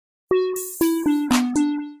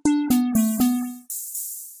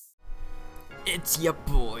It's your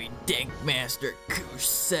boy, Dankmaster Koosh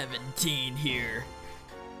 17 here.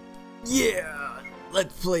 Yeah,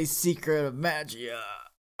 let's play Secret of Magia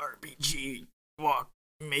RPG walk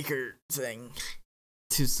maker thing.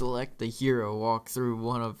 To select the hero, walk through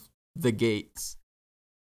one of the gates.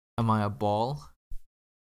 Am I a ball?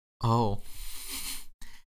 Oh.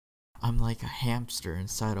 I'm like a hamster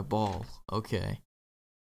inside a ball. Okay.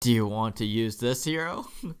 Do you want to use this hero?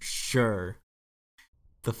 Sure.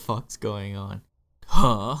 The fuck's going on?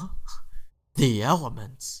 Huh? The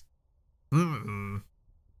elements?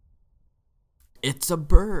 It's a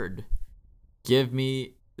bird. Give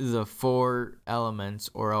me the 4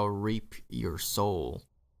 elements or I'll reap your soul.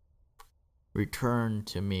 Return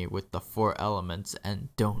to me with the 4 elements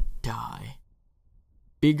and don't die.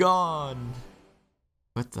 Be gone!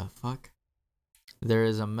 What the fuck? There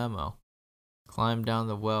is a memo. Climb down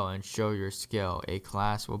the well and show your skill. A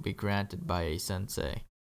class will be granted by a sensei.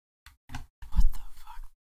 What the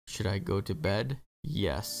fuck? Should I go to bed?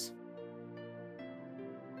 Yes.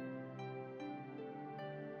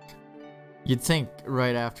 You'd think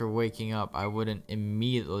right after waking up I wouldn't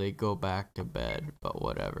immediately go back to bed, but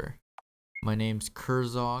whatever. My name's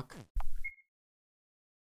Kurzok.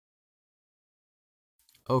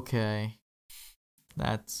 Okay.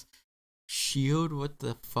 That's shield, what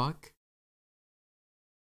the fuck?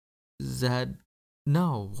 Z,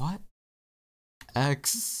 no, what?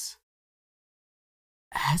 X,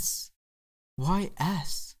 S, why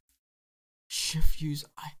S? Shift use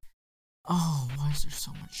I. Oh, why is there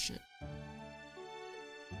so much shit?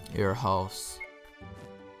 Your house.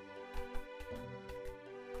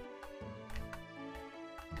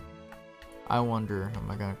 I wonder, am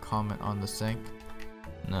I gonna comment on the sink?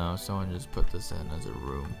 No, someone just put this in as a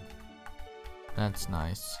room. That's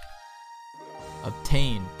nice.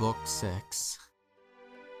 Obtained book 6.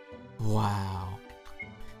 Wow.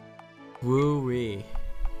 Woo-wee.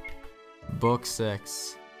 Book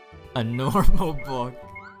 6. A normal book.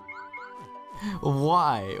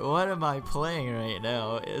 Why? What am I playing right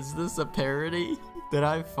now? Is this a parody? Did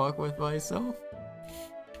I fuck with myself?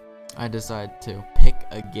 I decided to pick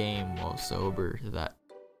a game while sober that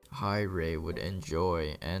High Ray would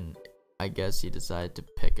enjoy, and I guess he decided to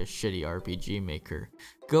pick a shitty RPG maker.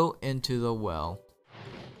 Go into the well.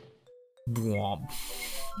 Bwomp.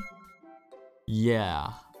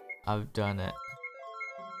 Yeah, I've done it.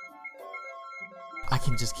 I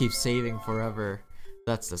can just keep saving forever.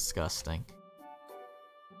 That's disgusting.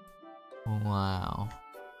 Wow.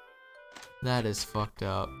 That is fucked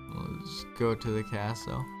up. Let's go to the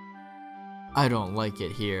castle. I don't like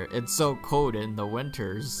it here. It's so cold in the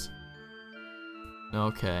winters.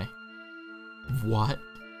 Okay. What?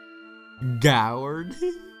 Goward?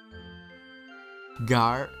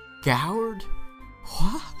 Goward?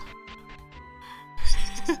 What?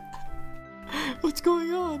 What's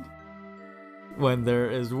going on? When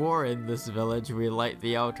there is war in this village, we light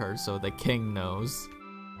the altar so the king knows.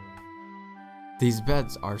 These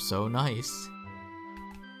beds are so nice.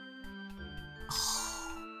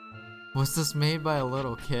 Was this made by a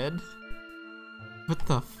little kid? What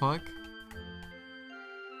the fuck?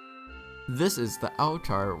 This is the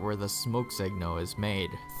altar where the smoke signal is made,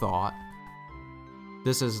 thought.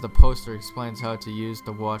 This is the poster explains how to use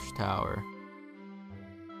the watchtower.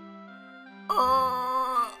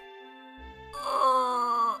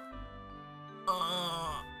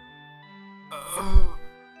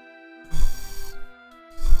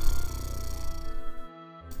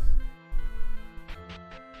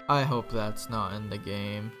 I hope that's not in the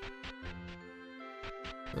game.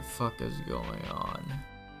 The fuck is going on?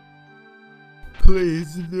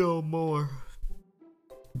 Please, no more.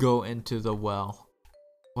 Go into the well.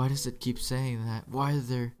 Why does it keep saying that? Why are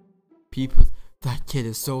there people? That kid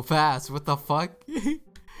is so fast. What the fuck?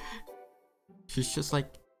 She's just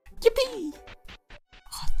like, yippee!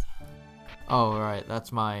 Oh, right.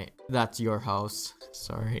 That's your house.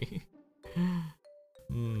 Sorry.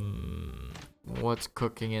 What's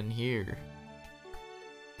cooking in here?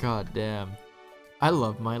 God damn. I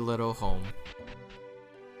love my little home.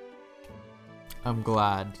 I'm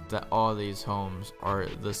glad that all these homes are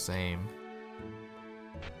the same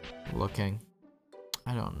looking.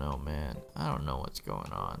 I don't know, man. I don't know what's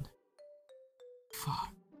going on.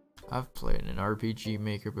 Fuck. I've played an RPG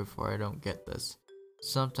maker before. I don't get this.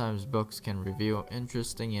 Sometimes books can reveal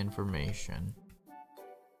interesting information.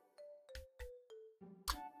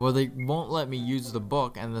 Well, they won't let me use the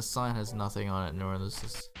book, and the sign has nothing on it, nor this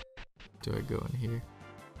is... Do I go in here?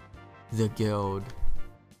 The guild.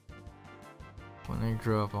 When I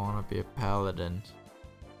grow up, I want to be a paladin.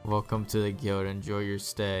 Welcome to the guild. Enjoy your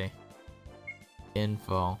stay.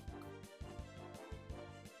 Info.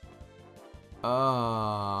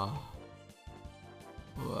 What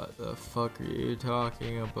the fuck are you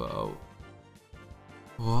talking about?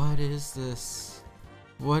 What is this?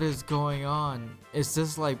 What is going on? Is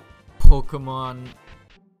this like Pokemon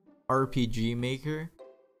RPG Maker?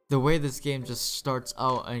 The way this game just starts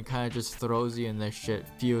out and kind of just throws you in this shit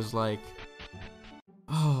feels like,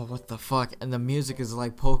 oh, what the fuck? And the music is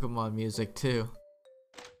like Pokemon music too.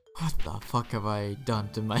 What the fuck have I done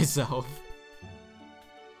to myself?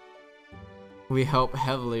 We help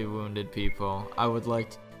heavily wounded people. I would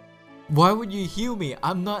like to... Why would you heal me?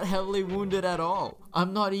 I'm not heavily wounded at all.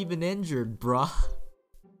 I'm not even injured, bruh.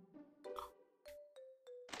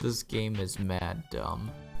 This game is mad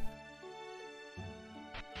dumb.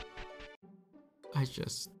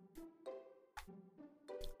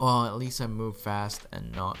 Well, at least I move fast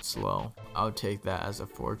and not slow. I'll take that as a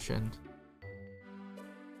fortune.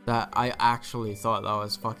 That I actually thought that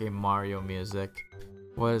was fucking Mario music.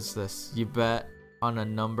 What is this? You bet on a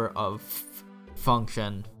number of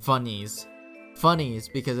funnies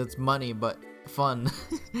because it's money but fun.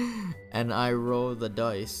 And I roll the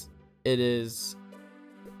dice. If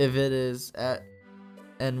it is at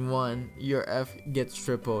N1, your F gets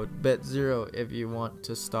tripled. Bet 0 if you want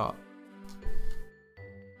to stop.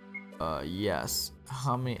 Yes.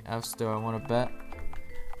 How many Fs do I want to bet?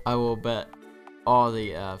 I will bet all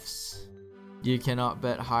the Fs. You cannot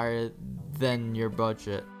bet higher than your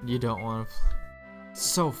budget. You don't want to.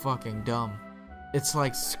 So fucking dumb. It's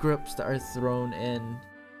like scripts that are thrown in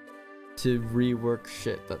to rework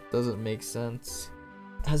shit that doesn't make sense.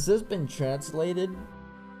 Has this been translated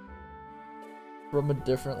from a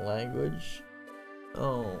different language?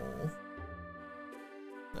 Oh,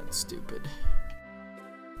 that's stupid.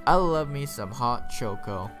 I love me some hot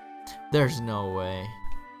choco. There's no way.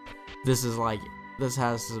 This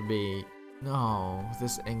has to be... No,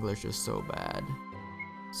 this English is so bad.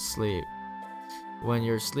 Sleep. When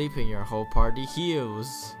you're sleeping, your whole party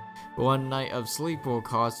heals. One night of sleep will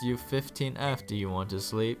cost you 15 F. Do you want to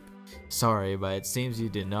sleep? Sorry, but it seems you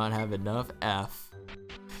did not have enough F.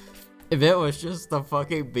 If it was just the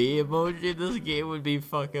fucking B emoji, this game would be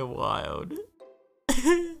fucking wild.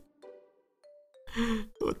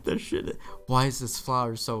 What the shit? Why is this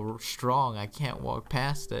flower so strong? I can't walk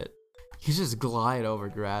past it. You just glide over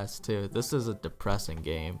grass too. This is a depressing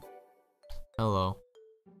game. Hello.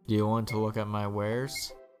 Do you want to look at my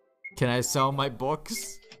wares? Can I sell my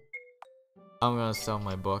books? I'm gonna sell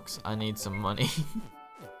my books. I need some money.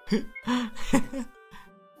 I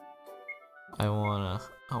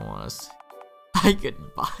could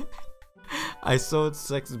buy. I sold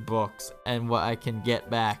 6 books, and what I can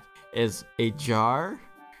get back is a jar,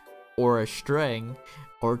 or a string,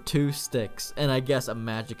 or 2 sticks, and I guess a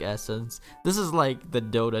magic essence. This is like the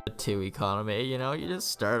Dota 2 economy, you know? You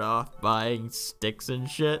just start off buying sticks and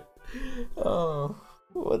shit. Oh,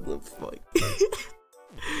 what the fuck?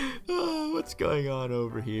 Oh, what's going on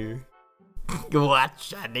over here?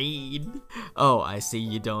 What I need? Oh, I see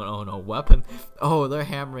you don't own a weapon. Oh, they're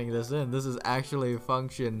hammering this in. This is actually a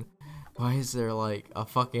function. Why is there like a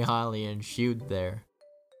fucking Hylian shield there?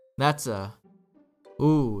 That's a...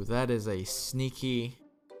 Ooh, that is a sneaky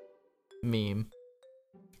meme.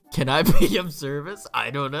 Can I be of service?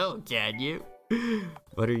 I don't know. Can you?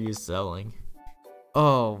 What are you selling?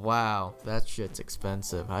 Oh, wow. That shit's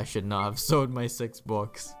expensive. I should not have sold my 6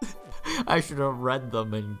 books. I should have read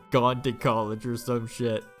them and gone to college or some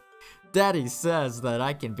shit. Daddy says that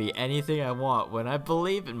I can be anything I want when I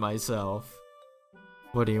believe in myself.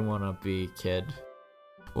 What do you want to be, kid?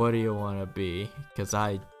 What do you want to be? Because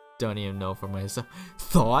I don't even know for myself.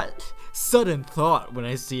 Thought? Sudden thought when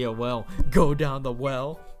I see a well. Go down the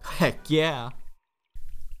well? Heck yeah.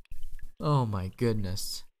 Oh my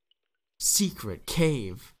goodness. Secret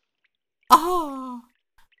cave. Ah!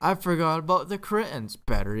 I forgot about the critins.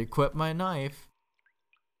 Better equip my knife.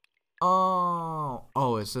 Oh.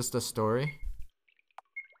 Oh, is this the story?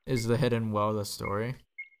 Is the hidden well the story?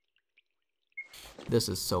 This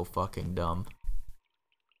is so fucking dumb.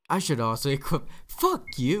 I should also equip. Fuck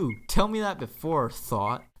you. Tell me that before,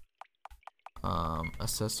 thought.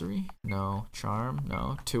 Accessory? No. Charm?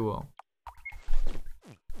 No. Tool.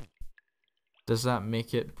 Does that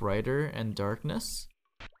make it brighter and darkness?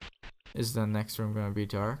 Is the next room gonna be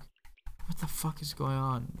dark? What the fuck is going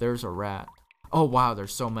on? There's a rat. Oh wow,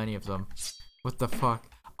 there's so many of them. What the fuck?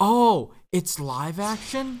 Oh, it's live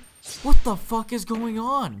action? What the fuck is going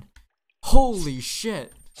on? Holy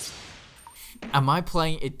shit. Am I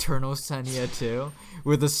playing Eternal Senia 2?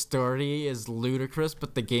 Where the story is ludicrous,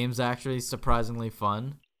 but the game's actually surprisingly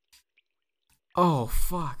fun? Oh,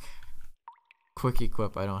 fuck. Quick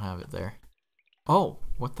equip, I don't have it there. Oh,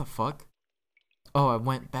 what the fuck? Oh, I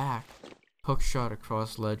went back. Hook shot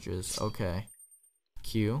across ledges. Okay.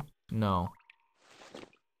 Q? No.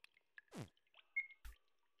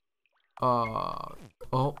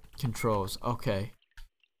 Oh, controls. Okay.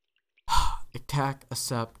 Attack,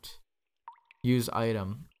 accept, use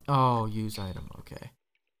item. Oh, use item. Okay.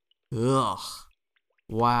 Ugh.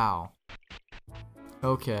 Wow.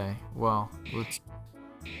 Okay, well, let's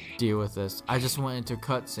deal with this. I just went into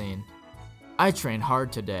cutscene. I trained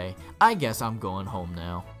hard today. I guess I'm going home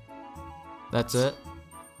now. That's it?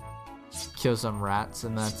 Kill some rats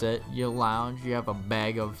and that's it? You lounge, you have a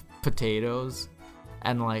bag of potatoes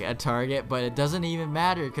and like a target, but it doesn't even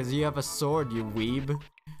matter because you have a sword, you weeb.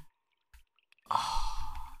 Oh.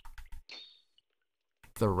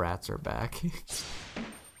 The rats are back.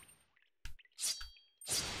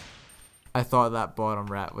 I thought that bottom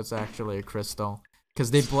rat was actually a crystal.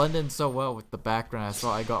 Because they blend in so well with the background. I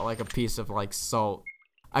thought I got like a piece of like salt.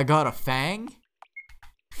 I got a fang?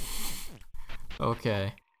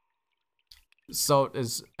 Okay. Salt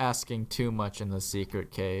is asking too much in the secret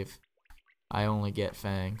cave. I only get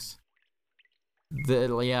fangs.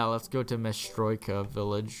 Yeah, let's go to Mestroika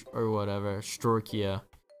village or whatever. Strokia,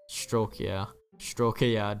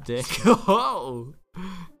 dick. Oh!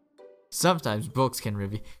 Sometimes books can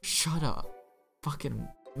review. Shut up. Fucking.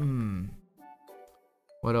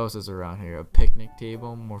 What else is around here? A picnic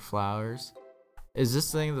table, more flowers. Is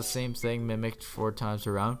this thing the same thing mimicked 4 times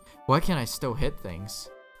around? Why can't I still hit things?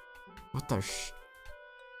 What the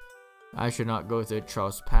I should not go through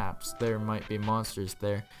Charles Paps. There might be monsters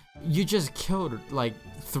there. You just killed like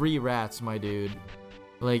 3 rats, my dude.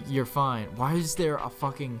 Like, you're fine. Why is there a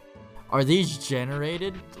fucking... Are these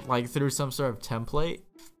generated like through some sort of template?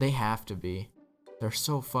 They have to be. They're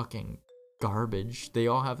so fucking garbage. They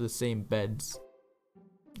all have the same beds.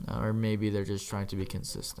 Or maybe they're just trying to be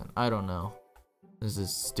consistent. I don't know. This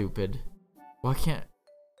is stupid. Why can't...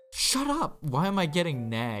 Shut up! Why am I getting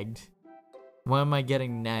nagged? Why am I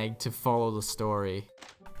getting nagged to follow the story?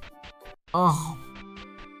 Oh,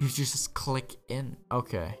 you just click in.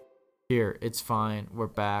 Okay. Here, it's fine. We're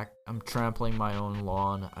back. I'm trampling my own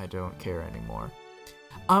lawn. I don't care anymore.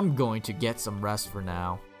 I'm going to get some rest for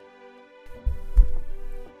now.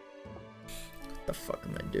 What the fuck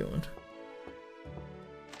am I doing?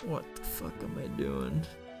 What the fuck am I doing?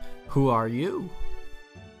 Who are you?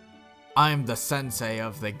 I'm the sensei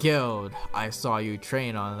of the guild. I saw you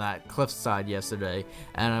train on that cliffside yesterday,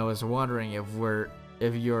 and I was wondering if you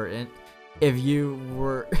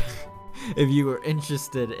were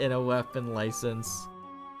interested in a weapon license.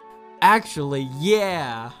 Actually,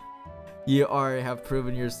 yeah. You already have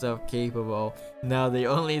proven yourself capable. Now the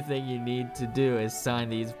only thing you need to do is sign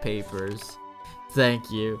these papers.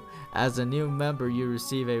 Thank you. As a new member, you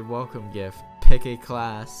receive a welcome gift. Pick a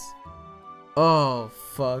class. Oh,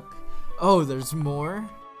 fuck. Oh, there's more?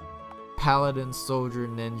 Paladin, soldier,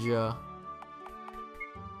 ninja.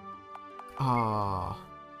 Ah.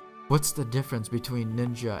 What's the difference between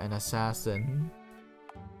ninja and assassin?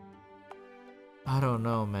 I don't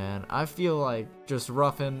know, man. I feel like just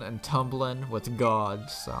roughing and tumbling with God,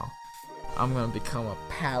 so I'm gonna become a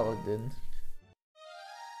paladin.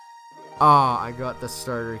 Ah, I got the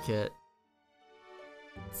starter kit.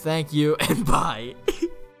 Thank you and bye.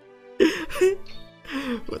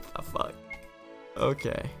 What the fuck?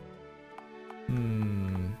 Okay.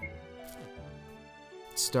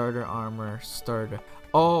 Starter armor, starter.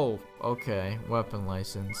 Oh, okay. Weapon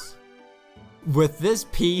license. With this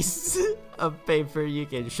piece of paper, you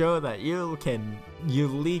can show that you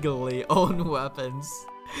legally own weapons.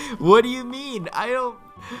 What do you mean?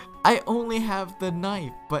 I only have the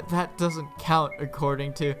knife, but that doesn't count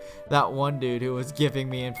according to that one dude who was giving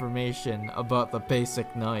me information about the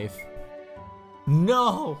basic knife.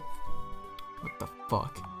 No! What the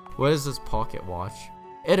fuck? What is this pocket watch?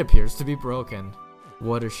 It appears to be broken.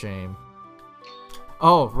 What a shame.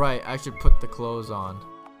 Oh, right, I should put the clothes on.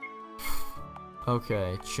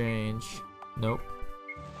 Okay, change. Nope.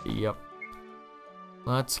 Yep.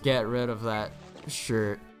 Let's get rid of that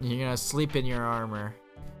shirt. You're gonna sleep in your armor.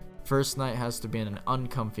 First night has to be an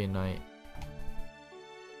uncomfy night.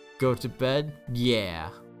 Go to bed? Yeah.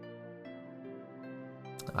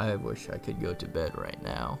 I wish I could go to bed right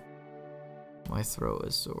now. My throat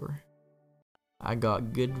is sore. I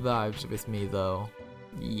got good vibes with me though.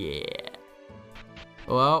 Yeah.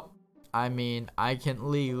 Well, I mean, I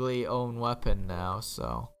can legally own weapon now,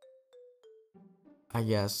 so I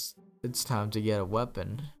guess it's time to get a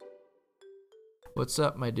weapon. What's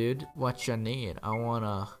up, my dude? What you need? I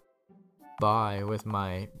wanna buy with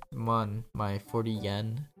my 40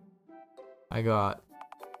 yen.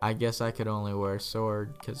 I guess I could only wear a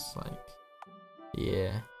sword, cause like,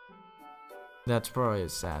 yeah. That's probably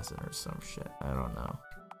assassin or some shit. I don't know.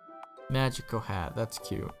 Magical hat. That's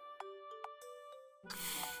cute.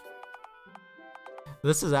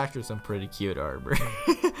 This is actually some pretty cute armor.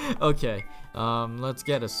 Okay. Let's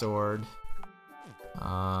get a sword.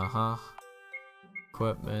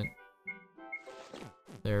 Equipment.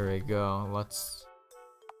 There we go. Let's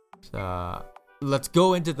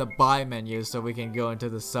go into the buy menu so we can go into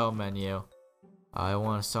the sell menu. I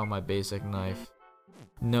want to sell my basic knife.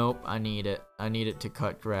 Nope, I need it. I need it to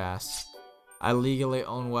cut grass. I legally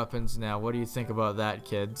own weapons now. What do you think about that,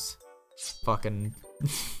 kids? Fucking...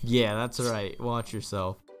 Yeah, that's right. Watch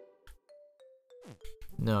yourself.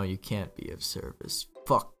 No, you can't be of service.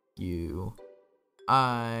 Fuck you.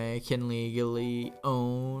 I can legally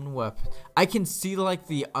own weapons. I can see, like,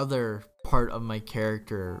 the other part of my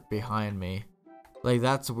character behind me. Like,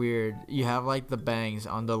 that's weird. You have, like, the bangs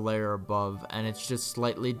on the layer above, and it's just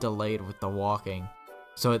slightly delayed with the walking.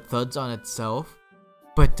 So it thuds on itself,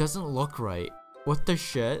 but it doesn't look right. What the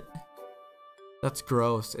shit? That's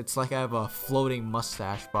gross. It's like I have a floating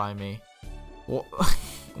mustache by me.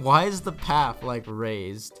 Why is the path, like,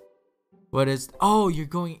 raised? What is... Oh, you're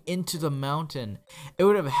going into the mountain. It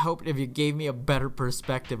would have helped if you gave me a better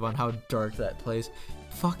perspective on how dark that place.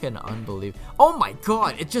 Fucking unbelievable. Oh my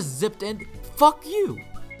god, it just zipped in. Fuck you.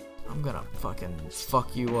 I'm gonna fucking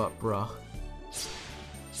fuck you up, bro.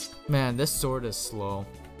 Man, this sword is slow.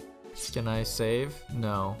 Can I save?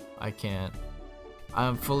 No, I can't. I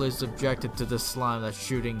am fully subjected to this slime that's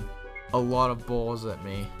shooting a lot of balls at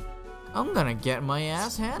me. I'm gonna get my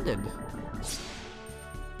ass handed.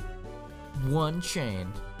 One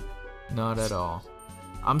chain. Not at all.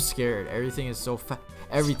 I'm scared. Everything is so fast.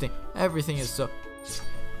 Everything is so...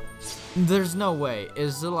 There's no way.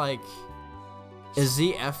 Is it like... Is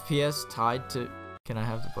the FPS tied to... Can I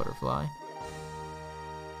have the butterfly?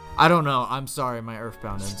 I don't know. I'm sorry. My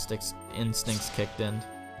earthbound instincts kicked in.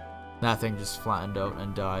 That thing just flattened out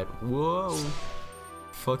and died. Whoa.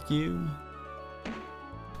 Fuck you.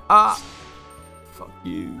 Ah. Fuck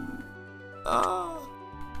you. Ah.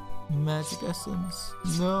 Magic essence.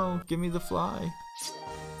 No. Give me the fly.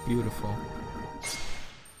 Beautiful.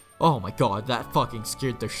 Oh my god. That fucking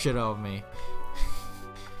scared the shit out of me.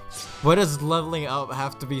 Why does leveling up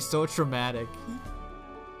have to be so traumatic?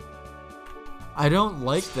 I don't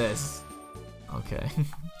like this. Okay.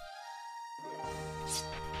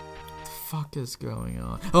 What the fuck is going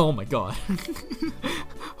on? Oh my god.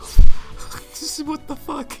 What the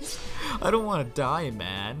fuck? I don't want to die,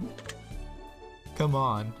 man. Come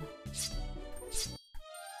on.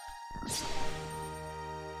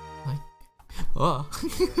 Like, oh.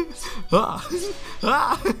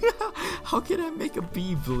 How can I make a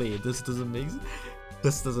bee bleed? This doesn't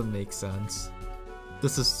make sense.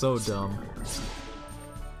 This is so dumb.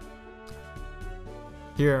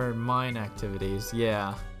 Here are mine activities.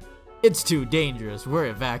 Yeah. It's too dangerous. We're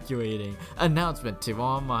evacuating. Announcement to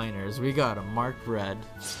all miners. We got a marked red.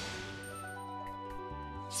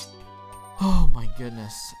 Oh my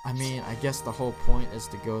goodness. I mean, I guess the whole point is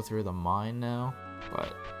to go through the mine now.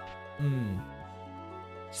 But,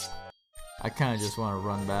 I kind of just want to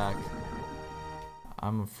run back.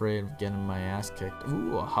 I'm afraid of getting my ass kicked.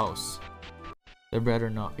 Ooh, a house. There better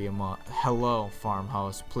not be a Hello,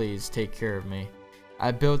 farmhouse. Please take care of me.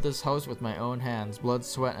 I built this house with my own hands. Blood,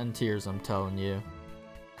 sweat, and tears, I'm telling you.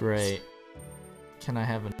 Great. Can I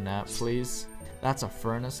have a nap, please? That's a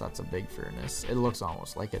furnace. That's a big furnace. It looks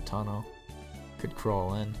almost like a tunnel. Could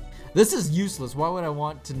crawl in. This is useless. Why would I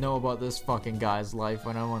want to know about this fucking guy's life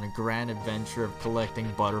when I'm on a grand adventure of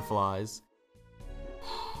collecting butterflies?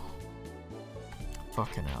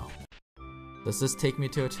 Fucking hell. Does this take me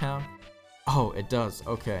to a town? Oh, it does.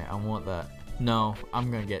 Okay, I want that. No, I'm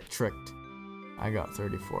gonna get tricked. I got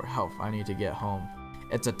 34 health. I need to get home.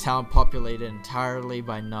 It's a town populated entirely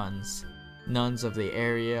by nuns. Nuns of the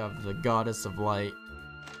area of the goddess of light.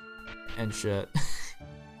 And shit.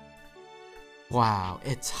 Wow,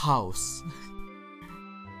 it's house.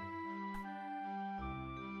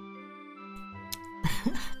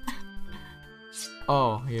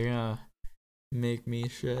 Oh, you're gonna make me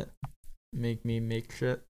shit? Make me make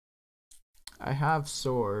shit? I have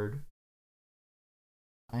sword.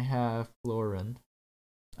 I have Florin.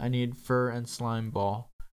 I need fur and slime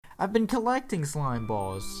ball. I've been collecting slime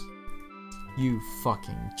balls. You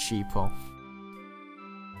fucking cheapo.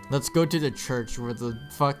 Let's go to the church where the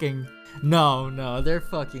fucking... No, they're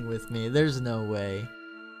fucking with me. There's no way.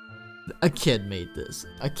 A kid made this.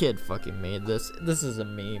 A kid fucking made this. This is a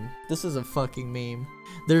meme. This is a fucking meme.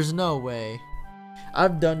 There's no way.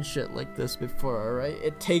 I've done shit like this before, alright?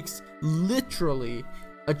 It takes literally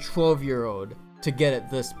a 12-year-old to get it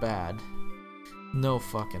this bad. No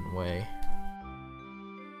fucking way.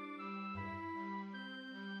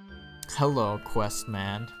 Hello, quest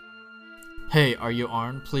man. Hey, are you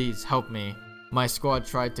armed? Please help me. My squad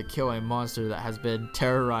tried to kill a monster that has been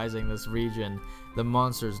terrorizing this region. The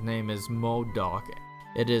monster's name is Modok.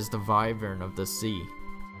 It is the wyvern of the sea.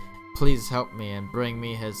 Please help me and bring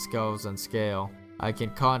me his skulls and scale. I can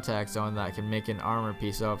contact someone that can make an armor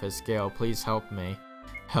piece out of his scale. Please help me.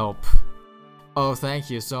 Help. Oh, thank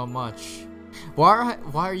you so much. Why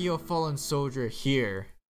are you a fallen soldier here?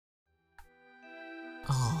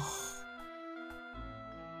 Oh.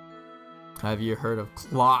 Have you heard of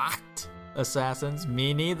clocked assassins?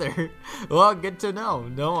 Me neither. Well, good to know.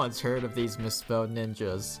 No one's heard of these misspelled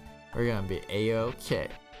ninjas. We're gonna be A-okay.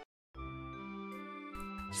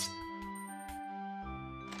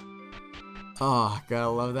 Oh, gotta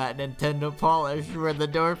love that Nintendo polish where the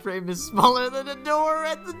door frame is smaller than the door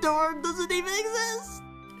and the door doesn't even exist.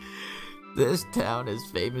 This town is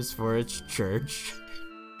famous for its church.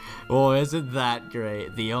 Well, isn't that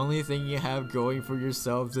great? The only thing you have going for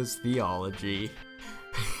yourselves is theology.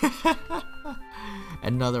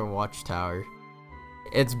 Another watchtower.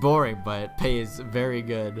 It's boring, but it pays very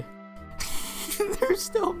good. They're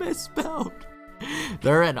still misspelled.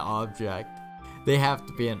 They're an object. They have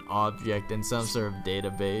to be an object in some sort of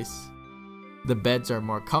database. The beds are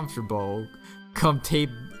more comfortable,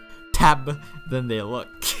 tab than they look.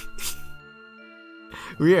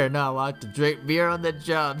 We are not allowed to drink beer on the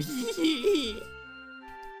job.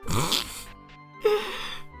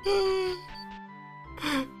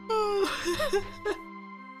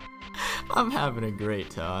 I'm having a great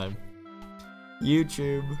time.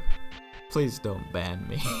 YouTube, please don't ban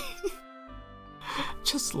me.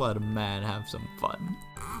 Just let a man have some fun.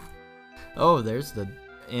 Oh, there's the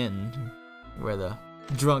inn where the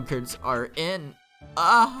drunkards are in.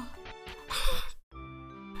 Ah.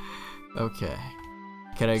 Okay.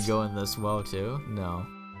 Can I go in this well too? No.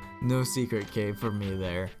 No secret cave for me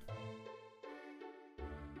there.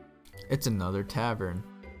 It's another tavern.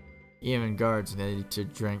 Even guards need to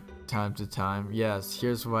drink time to time. Yes,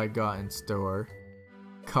 here's what I got in store.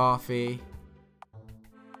 Coffee.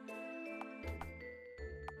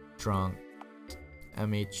 Drunk.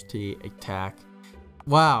 MHT attack.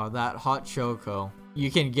 Wow, that hot choco.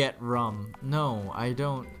 You can get rum. No, I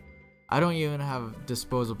don't even have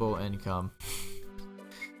disposable income.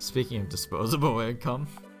 Speaking of disposable income,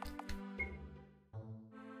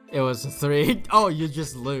 it was a 3. Oh, you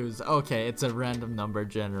just lose. Okay, it's a random number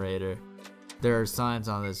generator. There are signs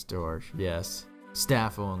on this door. Yes.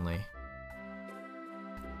 Staff only.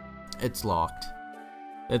 It's locked.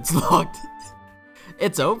 It's locked.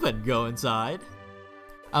 It's open. Go inside.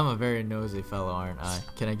 I'm a very nosy fellow, aren't I?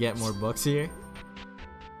 Can I get more books here?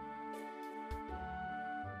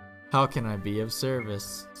 How can I be of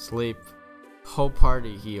service? Sleep. Whole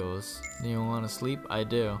party heals. Do you want to sleep? I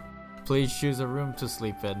do. Please choose a room to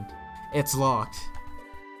sleep in. It's locked.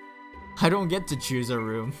 I don't get to choose a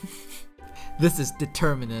room. This is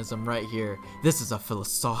determinism right here. This is a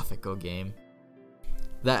philosophical game.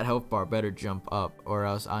 That health bar better jump up or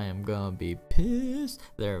else I am gonna be pissed.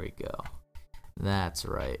 There we go. That's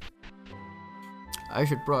right. I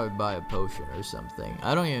should probably buy a potion or something.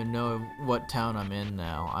 I don't even know what town I'm in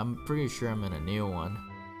now. I'm pretty sure I'm in a new one.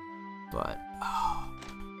 But,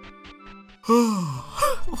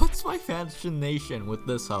 what's my fascination with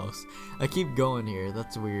this house? I keep going here.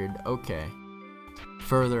 That's weird. Okay.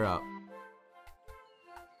 Further up.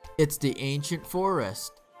 It's the ancient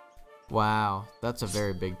forest. Wow, that's a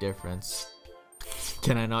very big difference.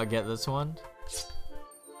 Can I not get this one?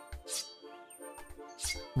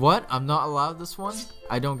 What? I'm not allowed this one?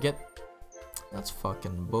 I don't get... That's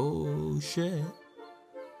fucking bullshit.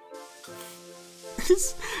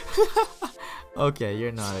 Okay,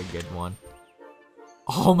 you're not a good one.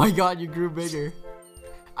 Oh my god, you grew bigger.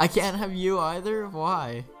 I can't have you either?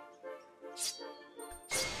 Why?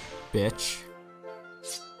 Bitch.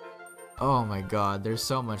 Oh my god, there's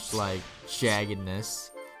so much like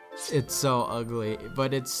jaggedness. It's so ugly,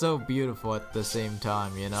 but it's so beautiful at the same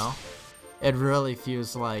time, you know? It really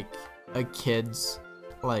feels like a kid's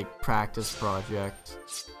like practice project.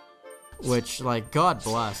 Which, like, God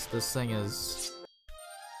bless, this thing is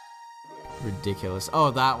ridiculous. Oh,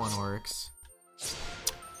 that one works.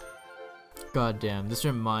 God damn, this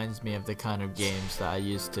reminds me of the kind of games that I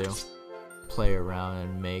used to play around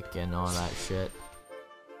and make and all that shit.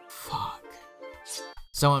 Fuck.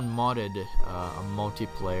 Someone modded a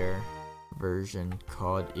multiplayer version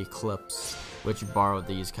called Eclipse, which borrowed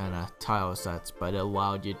these kind of tile sets, but it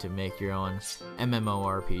allowed you to make your own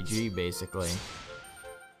MMORPG basically.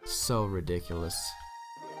 So ridiculous.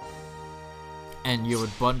 And you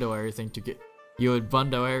would bundle everything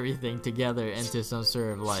together into some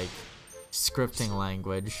sort of like scripting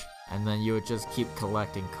language, and then you would just keep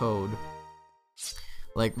collecting code.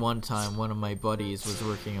 Like one time, one of my buddies was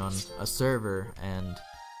working on a server, and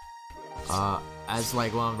as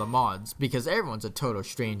like one of the mods, because everyone's a total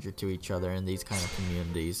stranger to each other in these kind of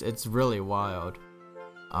communities. It's really wild.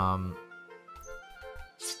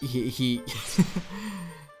 He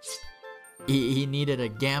he needed a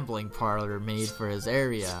gambling parlor made for his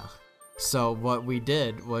area. So what we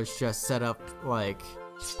did was just set up like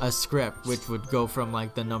a script which would go from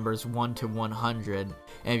like the numbers 1 to 100, and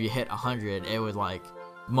if you hit 100, it would like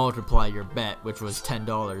multiply your bet, which was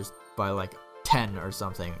 $10, by like 10 or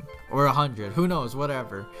something, or 100, who knows,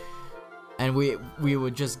 whatever. And we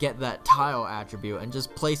would just get that tile attribute and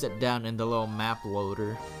just place it down in the little map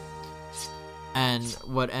loader. And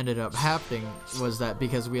what ended up happening was that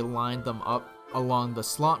because we lined them up along the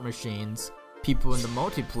slot machines, people in the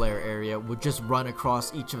multiplayer area would just run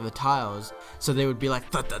across each of the tiles, so they would be like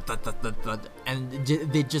thud, thud, thud, thud, thud, thud, and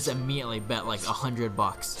they just immediately bet like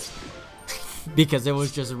 $100 because it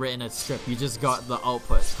was just written as script. You just got the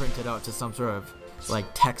output printed out to some sort of like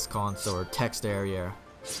text console or text area.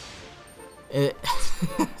 It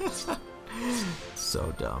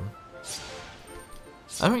so dumb.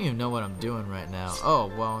 I don't even know what I'm doing right now.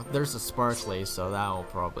 Oh, well, there's a sparkly, so that will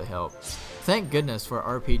probably help. Thank goodness for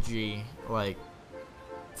RPG, like,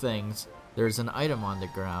 things. There's an item on the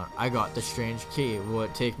ground. I got the strange key. Will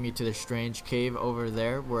it take me to the strange cave over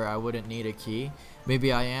there where I wouldn't need a key?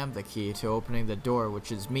 Maybe I am the key to opening the door,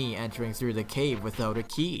 which is me entering through the cave without a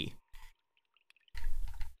key.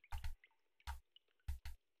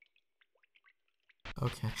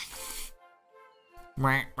 Okay.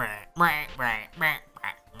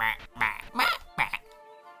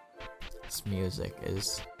 This music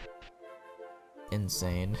is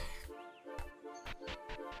insane.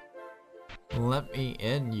 Let me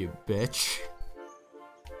in, you bitch.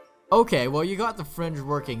 Okay, well you got the fringe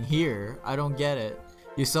working here. I don't get it.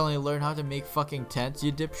 You suddenly learn how to make fucking tents,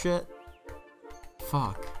 you dipshit?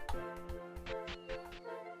 Fuck.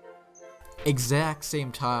 Exact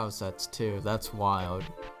same tile sets too, that's wild.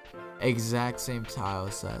 Exact same tile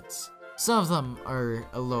sets. Some of them are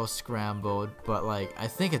a little scrambled, but like, I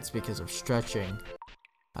think it's because of stretching.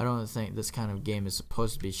 I don't think this kind of game is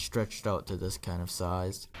supposed to be stretched out to this kind of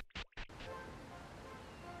size.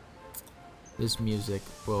 This music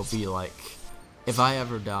will be like, if I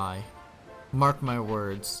ever die, mark my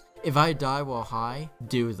words, if I die while high,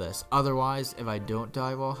 do this. Otherwise, if I don't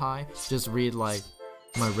die while high, just read like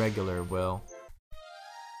my regular will.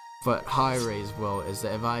 But High Ray's will is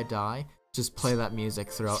that if I die, just play that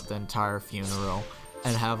music throughout the entire funeral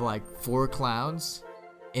and have like 4 clowns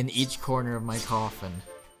in each corner of my coffin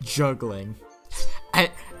juggling.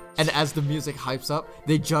 And as the music hypes up,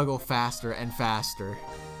 they juggle faster and faster.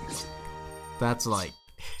 That's like,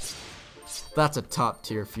 that's a top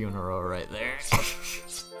tier funeral right there.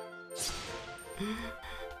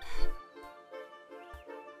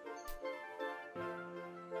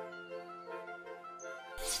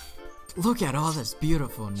 Look at all this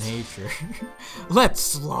beautiful nature. Let's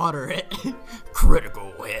slaughter it.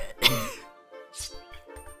 Critical hit.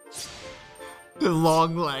 The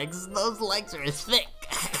long legs. Those legs are thick.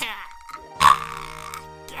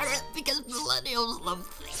 Get it? Because millennials love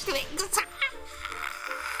thick things.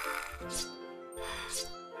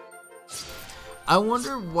 I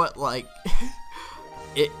wonder what, like...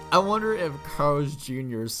 I wonder if Carl's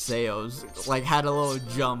Jr. sales, like, had a little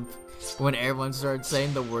jump when everyone started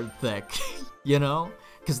saying the word thick, you know?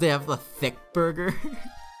 Because they have the thick burger.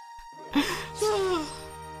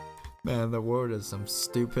 Man, the world is some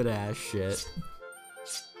stupid ass shit.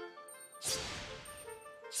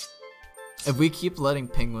 If we keep letting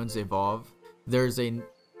penguins evolve, there's a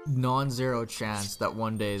non-zero chance that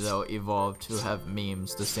one day they'll evolve to have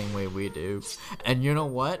memes the same way we do. And you know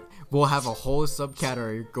what? We'll have a whole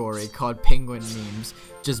subcategory called penguin memes,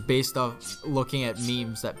 just based off looking at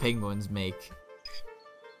memes that penguins make.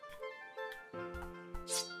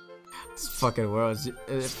 This fucking world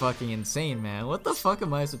is fucking insane, man. What the fuck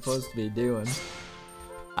am I supposed to be doing?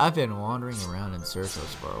 I've been wandering around in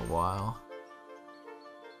circles for a while.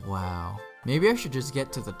 Wow. Maybe I should just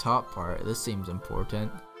get to the top part. This seems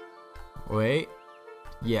important. Wait.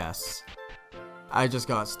 Yes. I just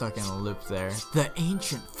got stuck in a loop there. The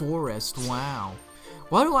ancient forest, wow.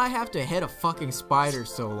 Why do I have to hit a fucking spider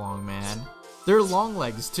so long, man? They're long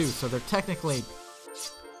legs too, so they're technically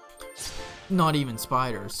not even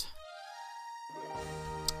spiders.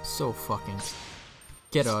 So fucking...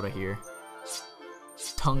 Get out of here.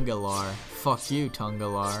 Tungalar. Fuck you,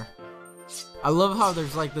 Tungalar. I love how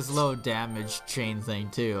there's like this little damage chain thing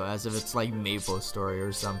too, as if it's like Maple Story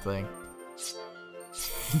or something.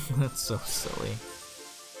 That's so silly.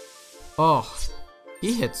 Oh,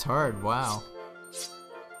 he hits hard, wow.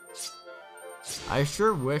 I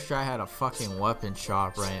sure wish I had a fucking weapon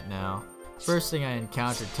shop right now. First thing I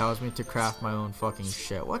encounter tells me to craft my own fucking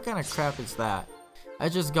shit. What kind of crap is that? I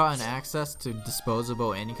just gotten access to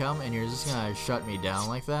disposable income and you're just gonna shut me down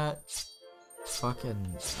like that? Fucking,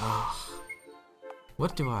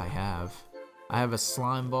 what do I have? I have a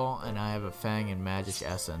slime ball and I have a fang and magic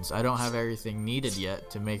essence. I don't have everything needed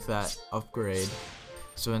yet to make that upgrade.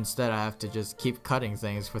 So instead I have to just keep cutting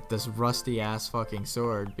things with this rusty ass fucking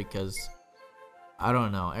sword because I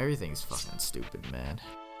don't know, everything's fucking stupid, man.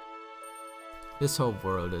 This whole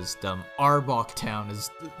world is dumb. Arbok Town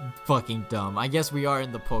is fucking dumb. I guess we are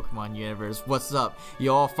in the Pokemon universe. What's up?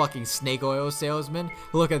 You all fucking snake oil salesmen?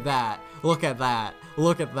 Look at that. Look at that.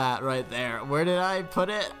 Look at that right there. Where did I put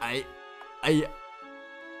it?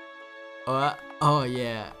 Oh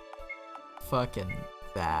yeah. Fucking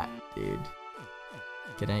that, dude.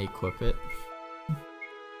 Can I equip it?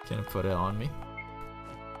 Can I put it on me?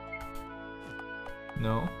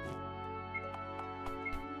 No.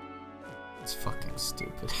 It's fucking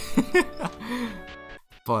stupid.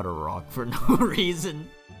 Bought a rock for no reason.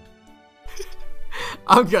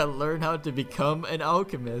 I'm gonna learn how to become an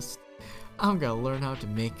alchemist. I'm gonna learn how to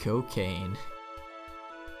make cocaine.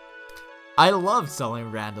 I love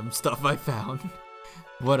selling random stuff I found.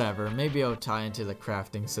 Whatever, maybe I'll tie into the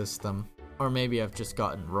crafting system. Or maybe I've just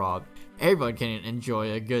gotten robbed. Everyone can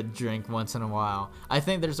enjoy a good drink once in a while. I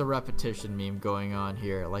think there's a repetition meme going on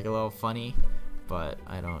here, like a little funny, but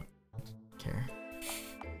I don't care.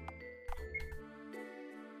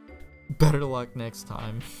 Better luck next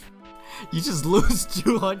time. You just lose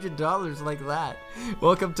 $200 like that.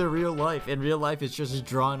 Welcome to real life. In real life, it's just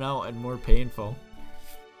drawn out and more painful.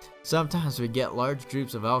 Sometimes we get large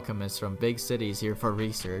groups of alchemists from big cities here for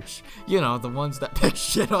research. You know, the ones that pick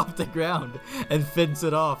shit off the ground and fence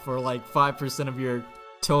it off for like 5% of your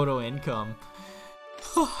total income.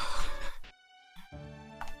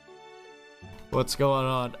 What's going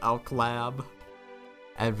on, Alch Lab?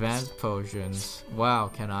 Advanced potions.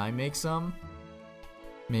 Wow, can I make some?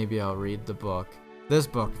 Maybe I'll read the book. This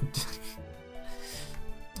book.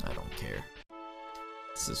 I don't care.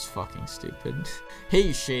 This is fucking stupid.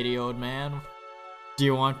 Hey, shady old man. Do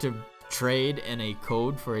you want to trade in a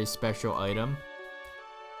code for a special item?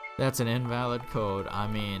 That's an invalid code. I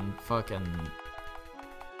mean, fucking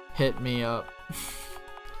hit me up.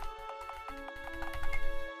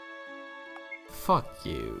 Fuck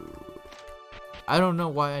you. I don't know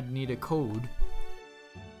why I'd need a code.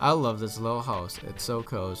 I love this little house. It's so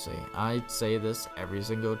cozy. I say this every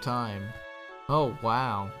single time. Oh,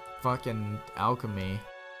 wow. Fucking alchemy.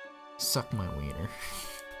 Suck my wiener.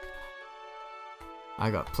 I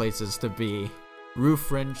got places to be. Roof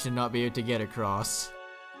friend should not be able to get across.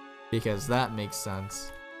 Because that makes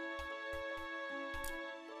sense.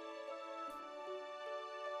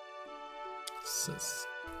 Sis.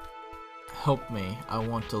 Help me. I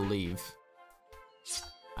want to leave.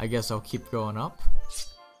 I guess I'll keep going up.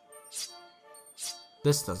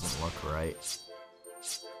 This doesn't look right.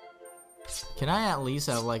 Can I at least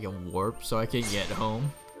have like a warp so I can get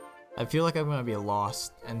home? I feel like I'm gonna be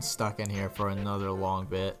lost and stuck in here for another long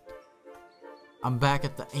bit. I'm back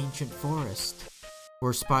at the ancient forest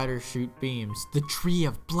where spiders shoot beams. The tree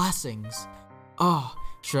of blessings. Oh,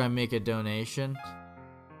 should I make a donation?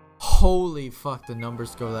 Holy fuck, the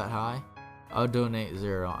numbers go that high? I'll donate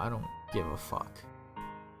 0. I don't give a fuck.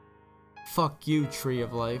 Fuck you, tree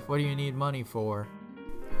of life. What do you need money for?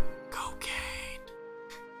 Cocaine.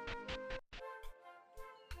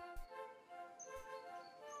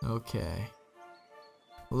 Okay.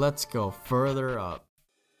 Let's go further up.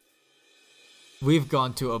 We've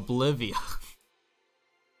gone to Oblivia.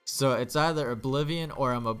 So it's either Oblivion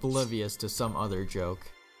or I'm oblivious to some other joke.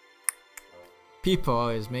 People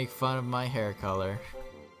always make fun of my hair color.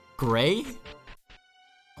 Gray?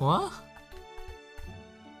 What?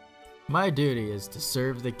 My duty is to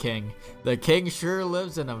serve the king. The king sure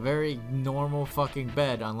lives in a very normal fucking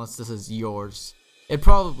bed unless this is yours. It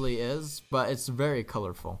probably is, but it's very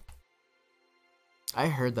colorful. I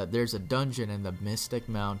heard that there's a dungeon in the Mystic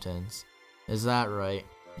Mountains. Is that right?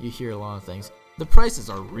 You hear a lot of things. The prices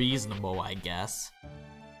are reasonable, I guess.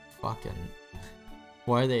 Fucking...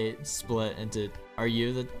 Why are they split into... Are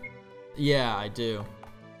you the... Yeah, I do.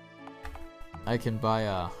 I can buy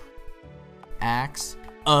a... axe.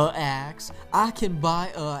 Axe. I can buy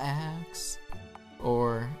a axe.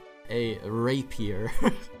 Or a rapier.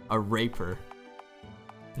 A raper.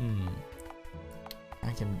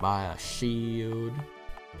 I can buy a shield.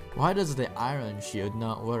 Why does the iron shield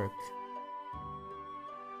not work?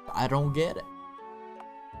 I don't get it.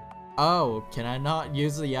 Oh, can I not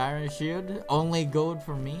use the iron shield? Only gold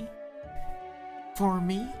for me? For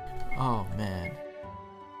me? Oh man.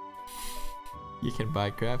 You can buy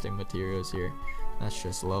crafting materials here. That's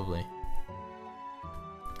just lovely.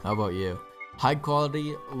 How about you? High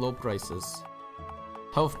quality, low prices.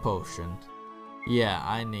 Health potion. Yeah,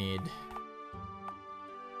 I need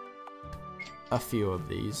a few of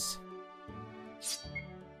these.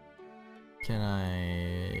 Can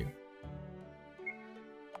I...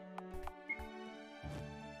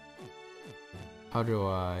 How do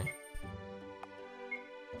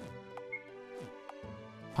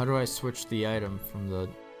I switch the item from the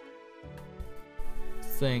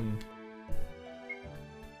thing?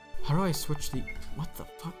 How do I switch the... What the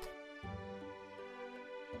fuck?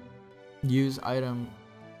 Use item,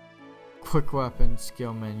 quick weapon,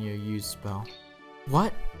 skill menu, use spell.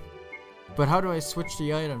 What? But how do I switch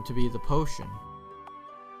the item to be the potion?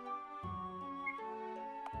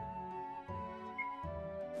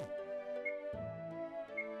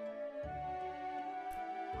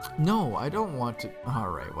 No, I don't want to...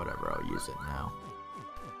 Alright, whatever, I'll use it now.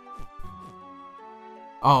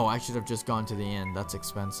 Oh, I should have just gone to the inn. That's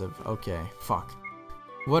expensive. Okay, fuck.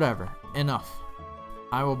 Whatever, enough.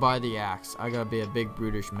 I will buy the axe. I gotta be a big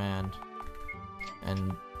brutish man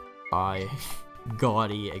and buy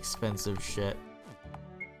gaudy, expensive shit.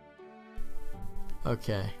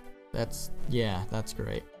 Okay, that's... yeah, that's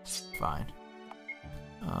great. Fine.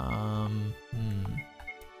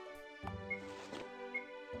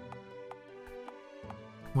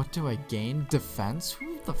 What do I gain? Defense?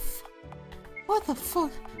 Who the fuck? What the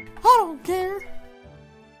fuck? I don't care.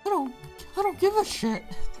 I don't give a shit.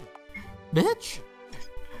 Bitch.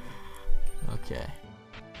 Okay.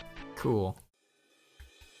 Cool.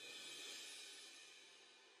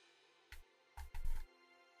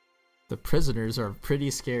 The prisoners are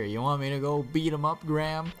pretty scary. You want me to go beat them up,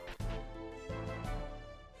 Graham?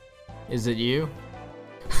 Is it you?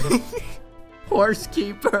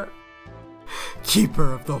 Horsekeeper.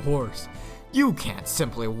 Keeper of the horse. You can't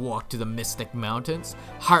simply walk to the Mystic Mountains.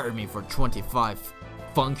 Hire me for 25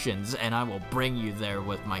 functions and I will bring you there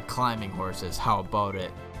with my climbing horses. How about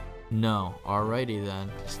it? No. Alrighty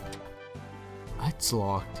then. It's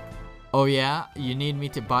locked. Oh yeah? You need me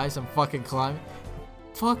to buy some fucking climbing?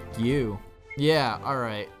 Fuck you. Yeah,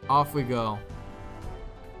 alright. Off we go.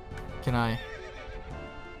 Can I?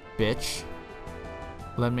 Bitch.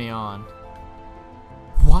 Let me on.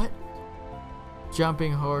 What?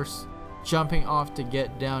 Jumping horse. Jumping off to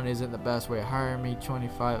get down isn't the best way. Hire me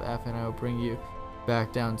 25F and I will bring you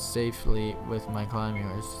back down safely with my climbing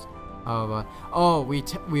horse. Oh,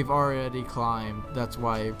 we've already climbed. That's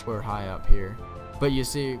why we're high up here. But you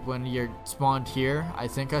see, when you're spawned here, I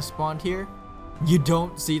think I spawned here, you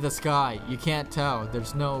don't see the sky. You can't tell.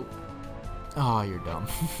 There's no... Oh, you're dumb.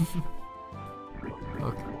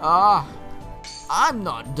 Okay. Ah! I'm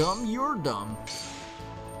not dumb. You're dumb.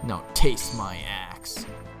 No, taste my axe.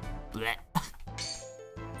 Blech.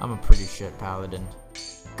 I'm a pretty shit paladin.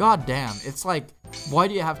 God damn, it's like, why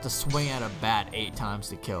do you have to swing at a bat 8 times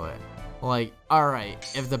to kill it? Like, alright,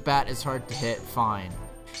 if the bat is hard to hit, fine.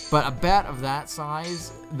 But a bat of that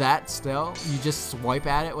size, that still, you just swipe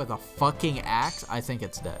at it with a fucking axe, I think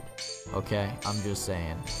it's dead. Okay, I'm just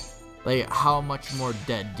saying. Like, how much more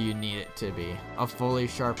dead do you need it to be? A fully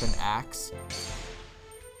sharpened axe?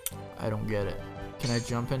 I don't get it. Can I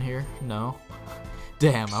jump in here? No.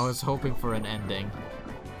 Damn, I was hoping for an ending.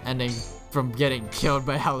 Ending from getting killed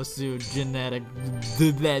by hallucinogenic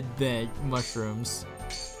mushrooms.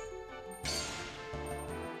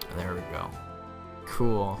 There we go.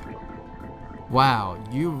 Cool. Wow,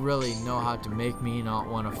 you really know how to make me not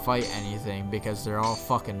want to fight anything because they're all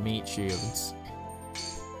fucking meat shields.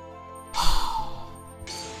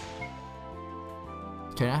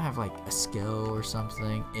 Can I have like a skill or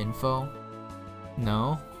something? Info?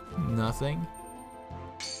 No? Nothing?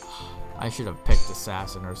 I should have picked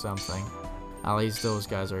assassin or something. At least those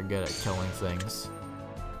guys are good at killing things.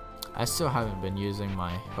 I still haven't been using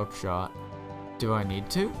my hook shot. Do I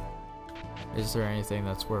need to? Is there anything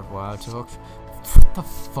that's worthwhile to hook? What the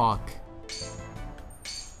fuck?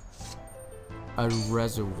 A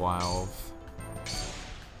reservoir.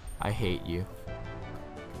 I hate you.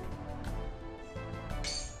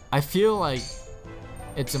 I feel like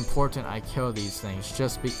it's important I kill these things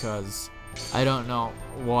just because I don't know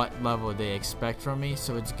what level they expect from me,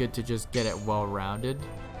 so it's good to just get it well-rounded.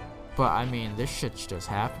 But I mean, this shit's just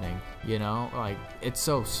happening, you know? Like, it's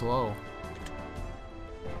so slow.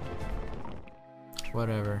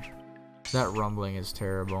 Whatever. That rumbling is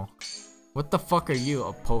terrible. What the fuck are you,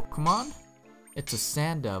 a Pokemon? It's a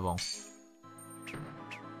sand devil.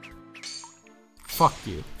 Fuck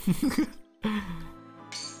you.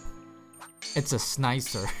 It's a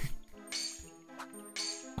snicer.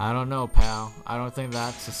 I don't know, pal. I don't think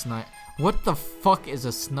that's a sniper. What the fuck is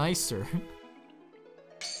a snicer?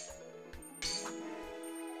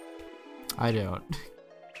 I don't.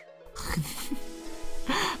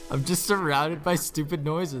 I'm just surrounded by stupid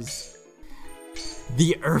noises.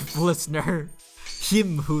 The Earth Listener.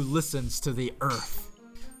 Him who listens to the Earth.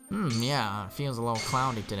 Yeah, it feels a little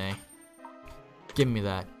cloudy today. Give me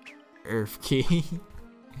that Earth key.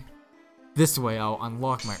 This way I'll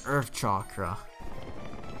unlock my Earth Chakra.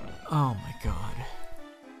 Oh my god.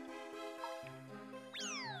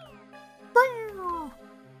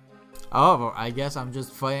 Oh, I guess I'm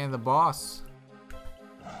just fighting the boss.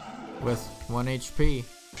 With 1 HP.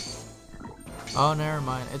 Oh, never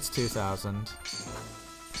mind. It's 2,000.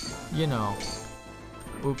 You know.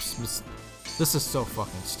 Oops. This is so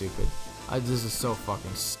fucking stupid. This is so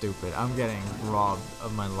fucking stupid. I'm getting robbed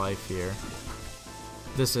of my life here.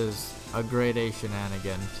 This is a grade A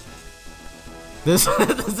shenanigan. This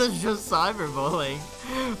is just cyberbullying.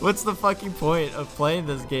 What's the fucking point of playing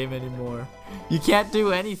this game anymore? You can't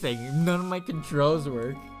do anything. None of my controls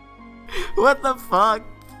work. What the fuck?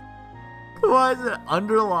 Why is it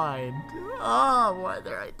underlined? Oh, why are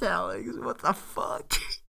there italics? What the fuck?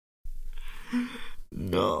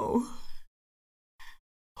 No.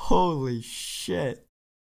 Holy shit.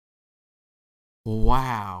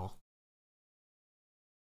 Wow.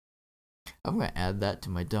 I'm gonna add that to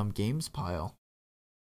my dumb games pile.